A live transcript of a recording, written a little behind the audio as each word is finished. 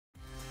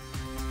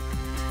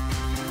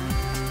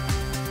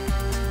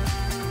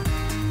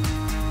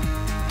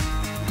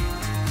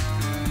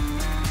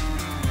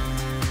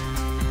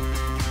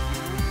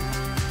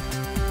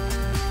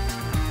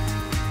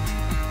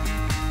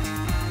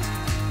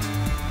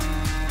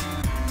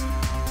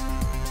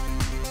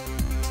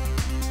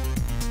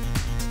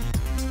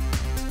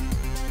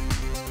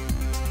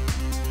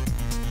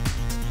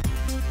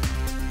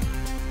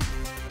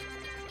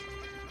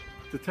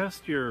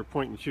test your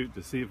point and shoot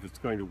to see if it's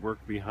going to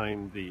work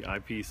behind the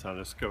eyepiece on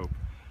a scope,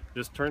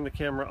 just turn the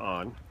camera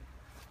on.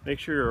 Make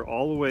sure you're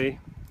all the way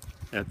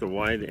at the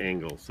wide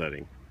angle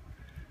setting,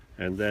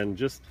 and then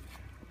just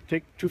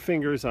take 2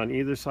 fingers on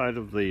either side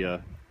of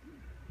the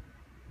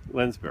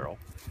lens barrel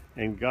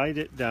and guide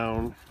it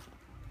down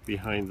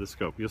behind the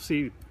scope. You'll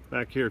see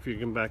back here, if you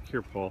come back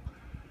here, Paul,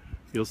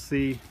 you'll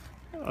see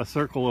a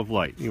circle of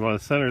light. You want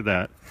to center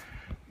that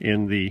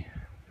in the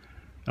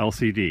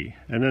LCD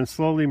and then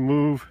slowly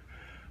move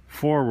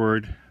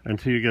forward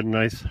until you get a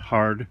nice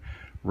hard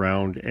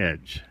round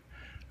edge.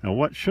 Now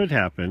what should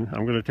happen,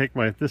 I'm going to take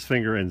this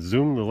finger and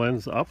zoom the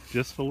lens up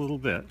just a little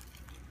bit,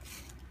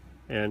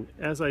 and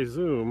as I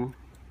zoom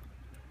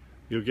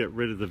you'll get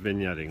rid of the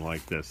vignetting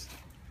like this.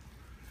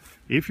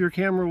 If your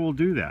camera will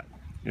do that,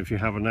 if you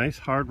have a nice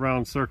hard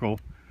round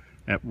circle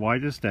at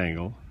widest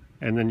angle,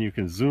 and then you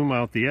can zoom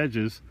out the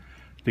edges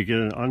to get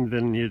an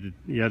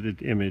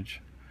unvignetted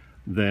image,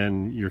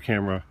 then your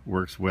camera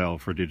works well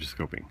for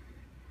digiscoping.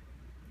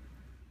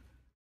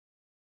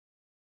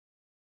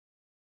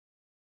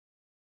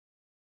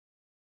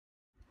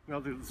 Now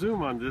the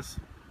zoom on this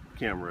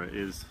camera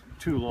is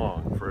too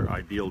long for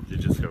ideal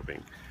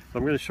digiscoping, so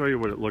I'm going to show you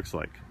what it looks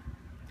like.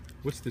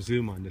 What's the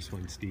zoom on this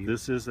one, Steve?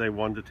 This is a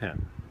 1 to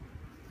 10.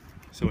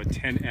 So a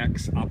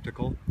 10x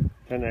optical?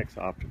 10x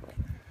optical.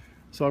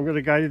 So I'm going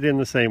to guide it in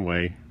the same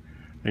way,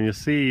 and you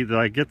see that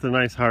I get the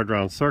nice hard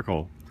round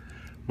circle,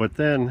 but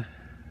then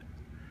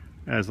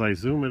as I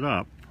zoom it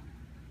up,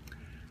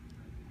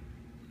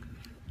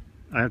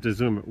 I have to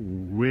zoom it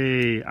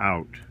way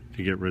out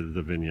to get rid of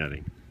the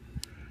vignetting.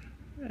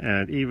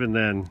 And even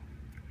then,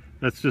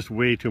 that's just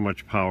way too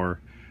much power.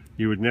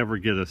 You would never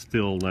get a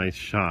still nice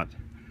shot,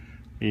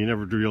 and you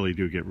never really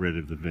do get rid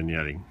of the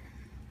vignetting.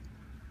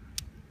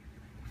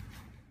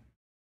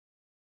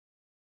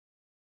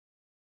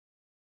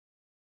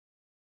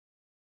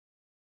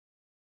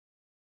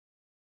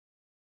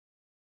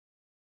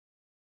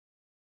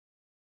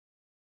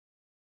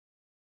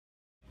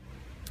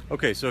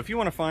 Okay, so if you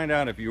want to find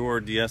out if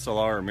your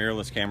DSLR or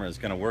mirrorless camera is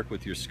going to work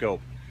with your scope,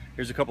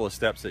 here's a couple of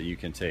steps that you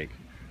can take.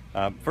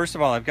 First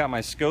of all, I've got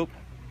my scope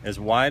as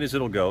wide as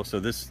it'll go, so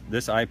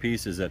this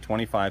eyepiece is at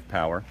 25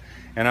 power,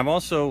 and I'm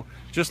also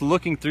just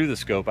looking through the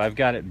scope. I've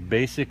got it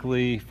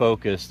basically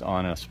focused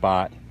on a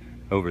spot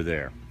over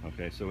there.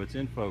 Okay, so it's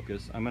in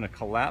focus. I'm going to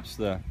collapse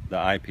the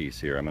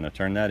eyepiece here. I'm going to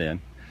turn that in.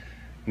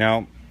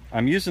 Now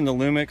I'm using the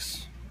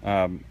Lumix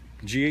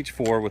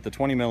GH4 with the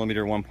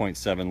 20mm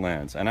 1.7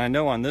 lens, and I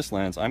know on this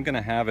lens I'm going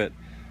to have it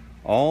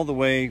all the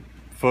way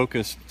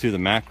focused to the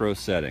macro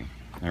setting.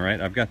 All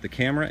right, I've got the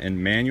camera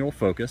in manual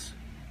focus,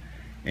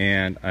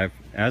 and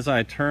as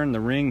I turn the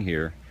ring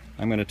here,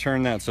 I'm going to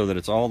turn that so that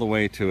it's all the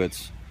way to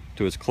its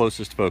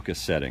closest focus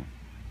setting.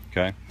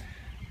 Okay,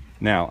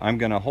 now I'm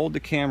going to hold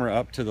the camera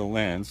up to the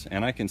lens,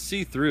 and I can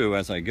see through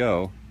as I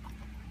go,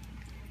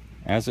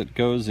 as it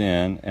goes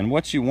in. And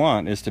what you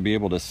want is to be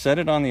able to set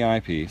it on the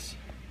eyepiece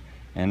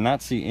and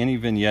not see any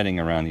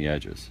vignetting around the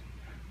edges.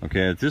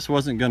 Okay, if this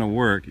wasn't going to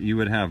work, you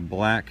would have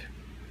black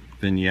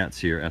vignettes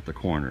here at the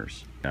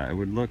corners. It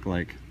would look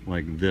like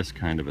this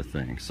kind of a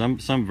thing, some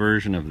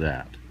version of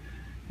that.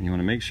 And you want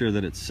to make sure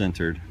that it's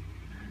centered,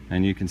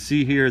 and you can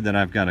see here that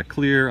I've got a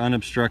clear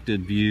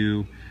unobstructed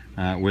view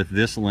with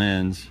this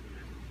lens,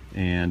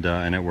 and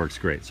it works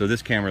great. So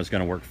this camera is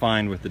going to work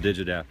fine with the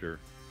Digidapter